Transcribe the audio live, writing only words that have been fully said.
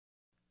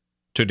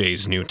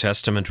Today's New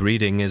Testament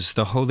reading is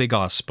the Holy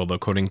Gospel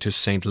according to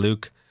St.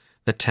 Luke,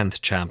 the 10th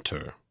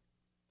chapter.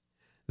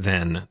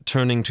 Then,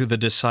 turning to the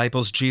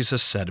disciples,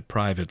 Jesus said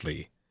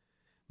privately,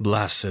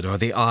 "Blessed are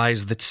the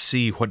eyes that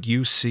see what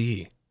you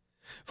see.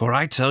 For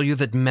I tell you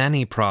that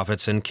many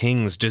prophets and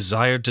kings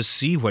desired to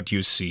see what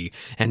you see,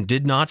 and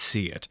did not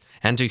see it,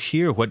 and to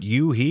hear what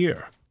you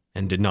hear,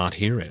 and did not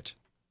hear it."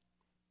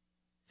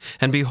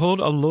 And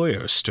behold, a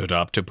lawyer stood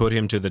up to put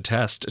him to the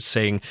test,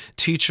 saying,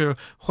 "Teacher,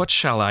 what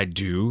shall I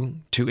do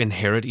to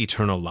inherit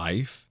eternal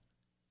life?"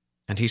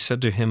 And he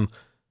said to him,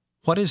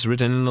 "What is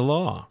written in the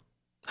law?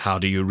 How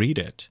do you read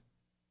it?"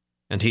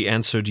 And he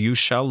answered, "You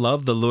shall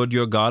love the Lord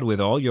your God with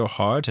all your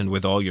heart, and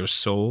with all your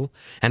soul,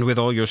 and with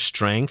all your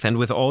strength, and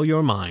with all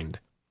your mind,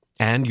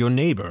 and your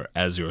neighbor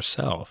as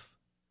yourself."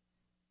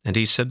 And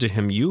he said to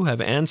him, "You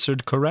have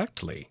answered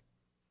correctly.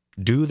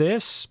 Do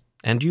this,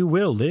 and you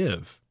will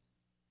live."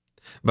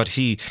 But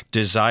he,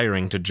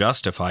 desiring to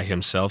justify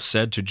himself,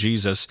 said to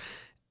Jesus,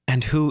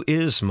 "And who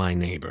is my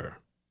neighbor?"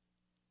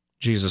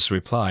 Jesus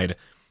replied,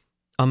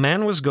 "A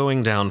man was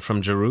going down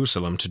from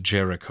Jerusalem to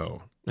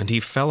Jericho, and he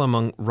fell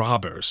among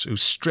robbers, who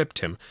stripped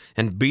him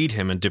and beat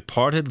him and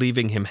departed,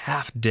 leaving him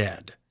half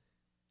dead.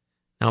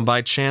 Now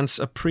by chance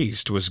a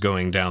priest was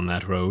going down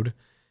that road,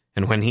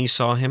 and when he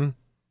saw him,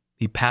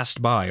 he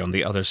passed by on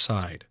the other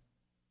side.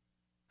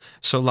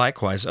 So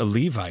likewise a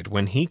Levite,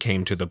 when he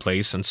came to the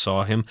place and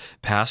saw him,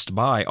 passed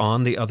by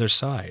on the other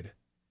side.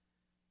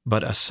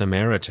 But a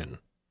Samaritan,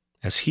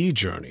 as he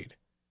journeyed,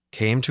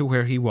 came to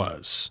where he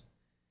was,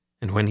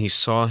 and when he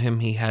saw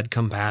him, he had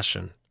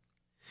compassion.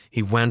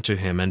 He went to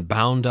him and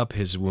bound up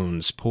his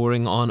wounds,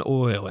 pouring on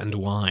oil and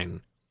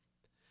wine.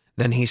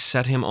 Then he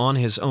set him on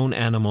his own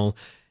animal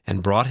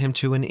and brought him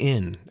to an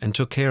inn and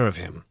took care of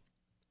him.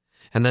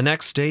 And the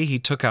next day he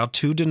took out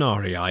 2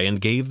 denarii and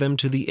gave them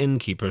to the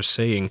innkeeper,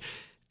 saying,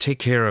 'Take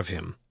care of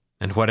him,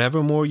 and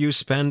whatever more you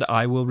spend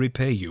I will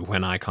repay you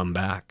when I come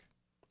back.'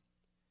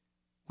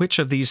 Which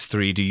of these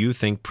 3 do you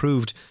think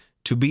proved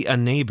to be a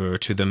neighbor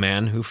to the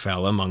man who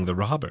fell among the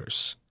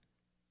robbers?"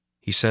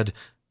 He said,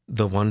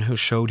 "The one who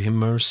showed him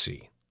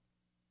mercy."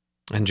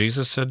 And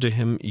Jesus said to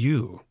him,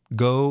 "You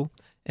go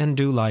and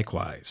do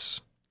likewise."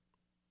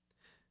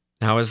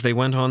 Now as they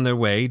went on their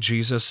way,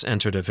 Jesus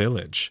entered a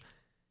village,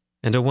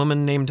 and a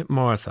woman named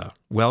Martha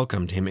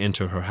welcomed him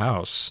into her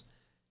house.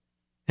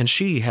 And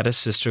she had a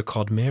sister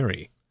called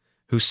Mary,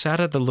 who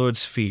sat at the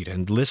Lord's feet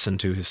and listened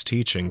to his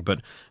teaching,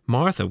 but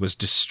Martha was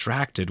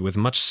distracted with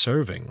much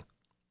serving.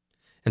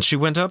 And she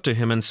went up to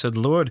him and said,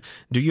 "Lord,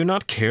 do you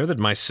not care that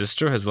my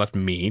sister has left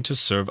me to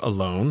serve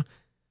alone?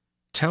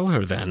 Tell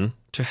her then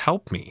to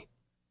help me."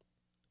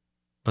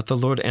 But the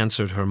Lord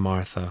answered her,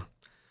 "Martha,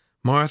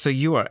 Martha,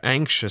 you are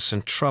anxious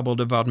and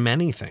troubled about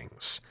many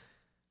things,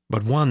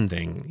 but one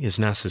thing is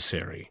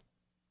necessary.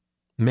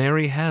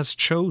 Mary has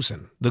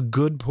chosen the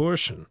good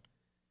portion,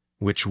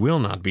 which will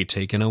not be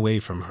taken away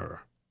from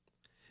her."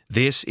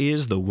 This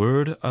is the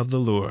word of the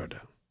Lord.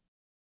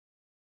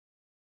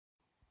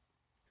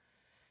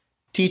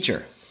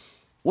 Teacher,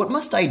 what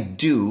must I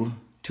do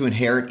to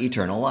inherit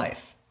eternal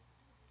life?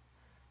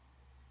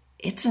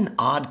 It's an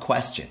odd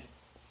question.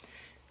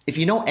 If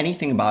you know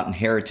anything about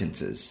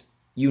inheritances,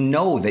 you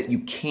know that you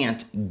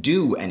can't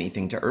do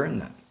anything to earn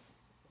them.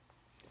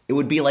 It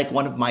would be like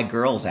one of my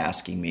girls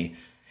asking me,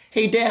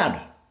 "Hey,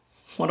 Dad,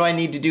 what do I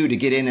need to do to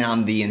get in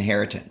on the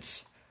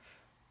inheritance?"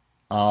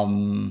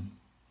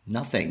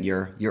 Nothing.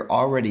 You're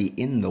already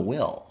in the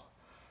will.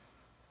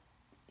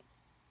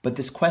 But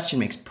this question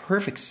makes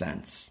perfect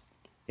sense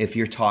if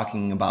you're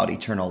talking about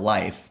eternal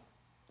life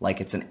like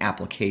it's an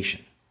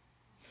application.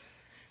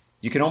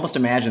 You can almost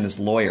imagine this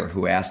lawyer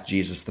who asked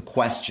Jesus the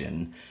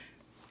question,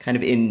 kind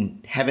of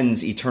in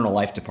heaven's eternal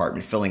life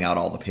department, filling out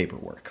all the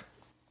paperwork.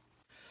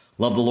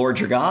 Love the Lord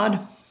your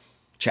God?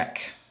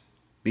 Check.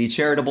 Be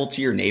charitable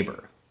to your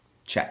neighbor?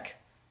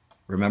 Check.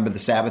 Remember the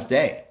Sabbath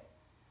day?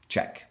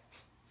 Check.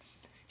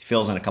 He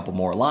fills in a couple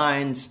more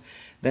lines,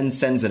 then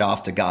sends it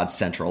off to God's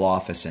central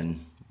office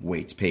and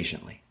waits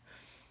patiently.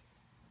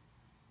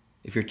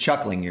 If you're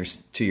chuckling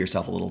to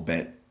yourself a little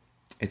bit,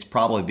 it's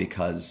probably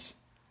because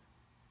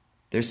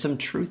there's some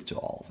truth to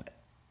all of it.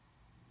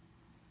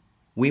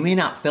 We may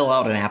not fill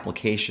out an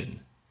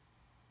application,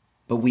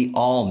 but we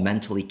all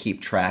mentally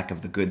keep track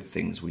of the good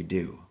things we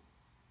do.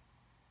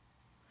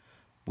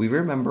 We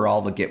remember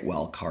all the get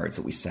well cards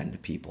that we send to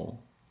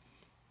people,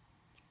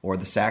 or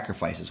the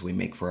sacrifices we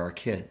make for our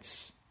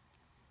kids,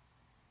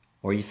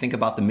 or you think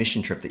about the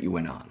mission trip that you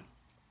went on.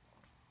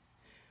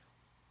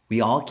 We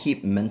all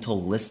keep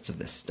mental lists of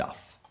this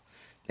stuff.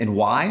 And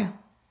why?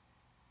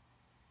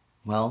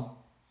 Well,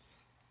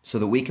 so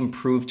that we can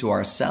prove to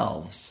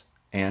ourselves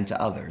and to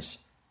others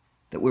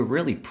that we're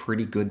really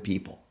pretty good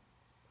people.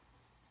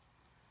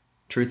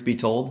 Truth be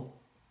told,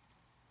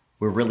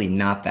 we're really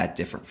not that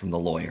different from the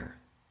lawyer.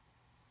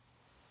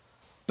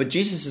 But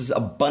Jesus is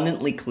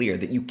abundantly clear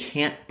that you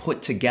can't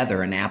put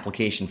together an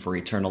application for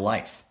eternal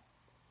life.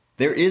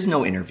 There is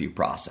no interview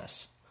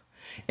process.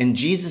 And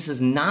Jesus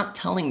is not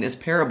telling this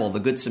parable, the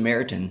Good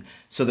Samaritan,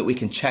 so that we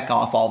can check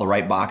off all the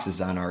right boxes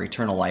on our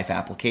eternal life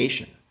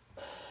application.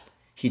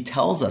 He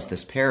tells us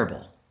this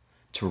parable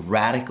to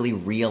radically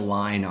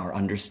realign our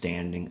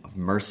understanding of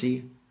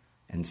mercy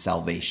and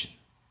salvation.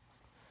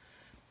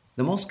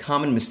 The most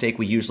common mistake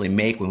we usually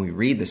make when we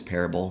read this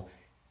parable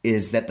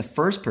is that the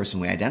first person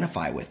we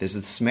identify with is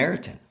the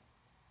Samaritan.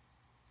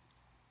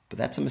 But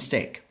that's a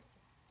mistake.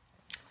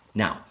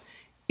 Now,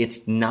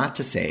 it's not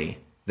to say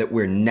that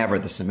we're never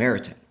the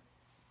Samaritan.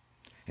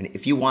 And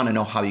if you want to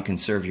know how you can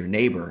serve your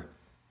neighbor,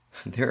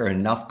 there are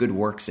enough good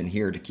works in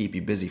here to keep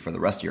you busy for the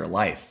rest of your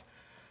life.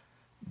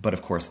 But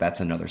of course, that's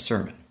another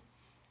sermon.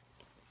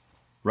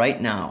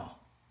 Right now,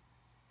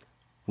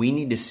 we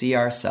need to see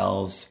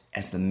ourselves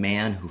as the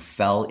man who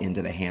fell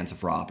into the hands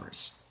of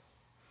robbers.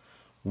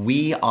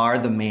 We are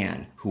the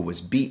man who was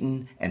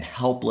beaten and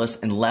helpless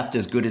and left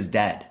as good as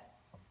dead.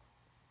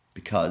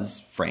 Because,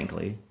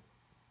 frankly,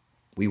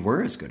 we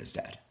were as good as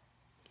dead.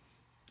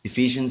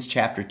 Ephesians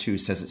chapter 2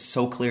 says it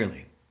so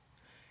clearly.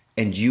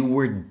 And you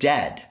were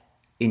dead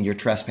in your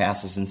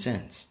trespasses and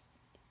sins.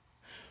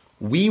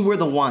 We were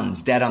the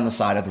ones dead on the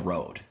side of the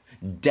road,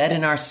 dead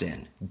in our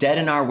sin, dead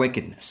in our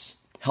wickedness,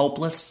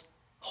 helpless,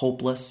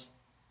 hopeless,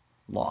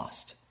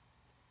 lost.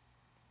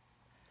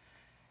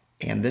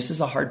 And this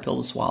is a hard pill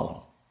to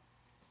swallow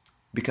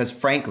because,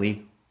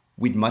 frankly,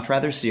 we'd much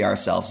rather see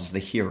ourselves as the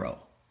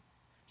hero.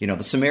 You know,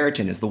 the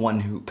Samaritan is the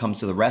one who comes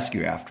to the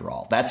rescue after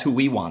all. That's who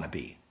we want to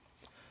be.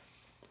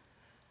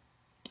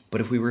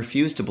 But if we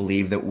refuse to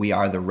believe that we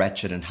are the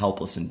wretched and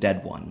helpless and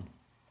dead one,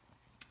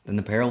 then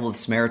the parable of the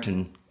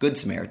Samaritan, Good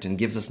Samaritan,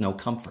 gives us no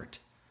comfort.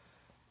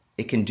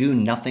 It can do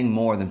nothing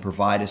more than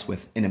provide us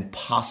with an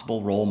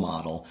impossible role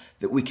model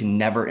that we can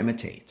never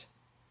imitate.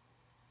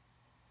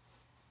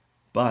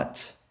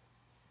 But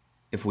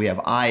if we have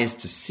eyes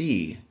to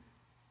see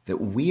that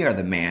we are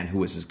the man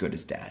who is as good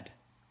as dead,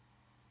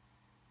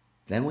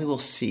 then we will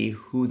see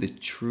who the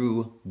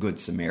true Good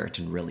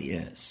Samaritan really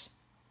is.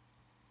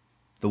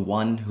 The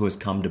one who has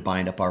come to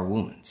bind up our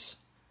wounds,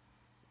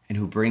 and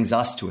who brings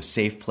us to a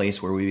safe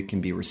place where we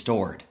can be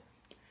restored,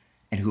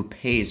 and who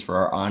pays for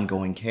our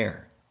ongoing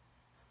care.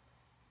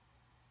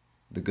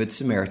 The Good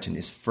Samaritan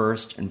is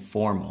first and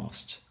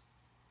foremost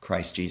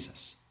Christ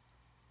Jesus.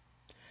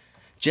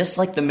 Just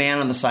like the man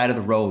on the side of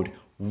the road,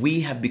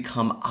 we have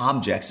become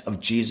objects of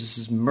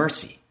Jesus'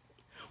 mercy.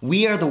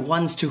 We are the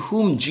ones to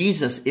whom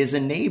Jesus is a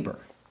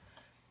neighbor.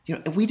 You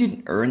know, we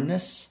didn't earn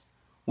this.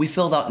 We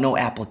filled out no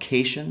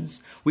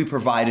applications. We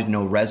provided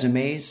no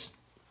resumes.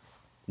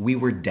 We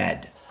were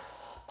dead.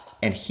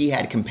 And he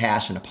had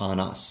compassion upon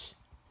us,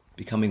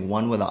 becoming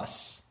one with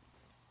us,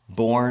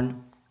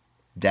 born,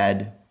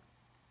 dead,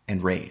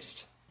 and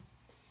raised.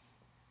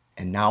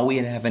 And now we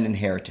have an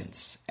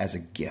inheritance as a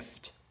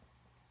gift,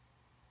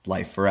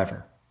 life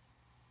forever.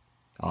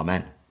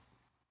 Amen.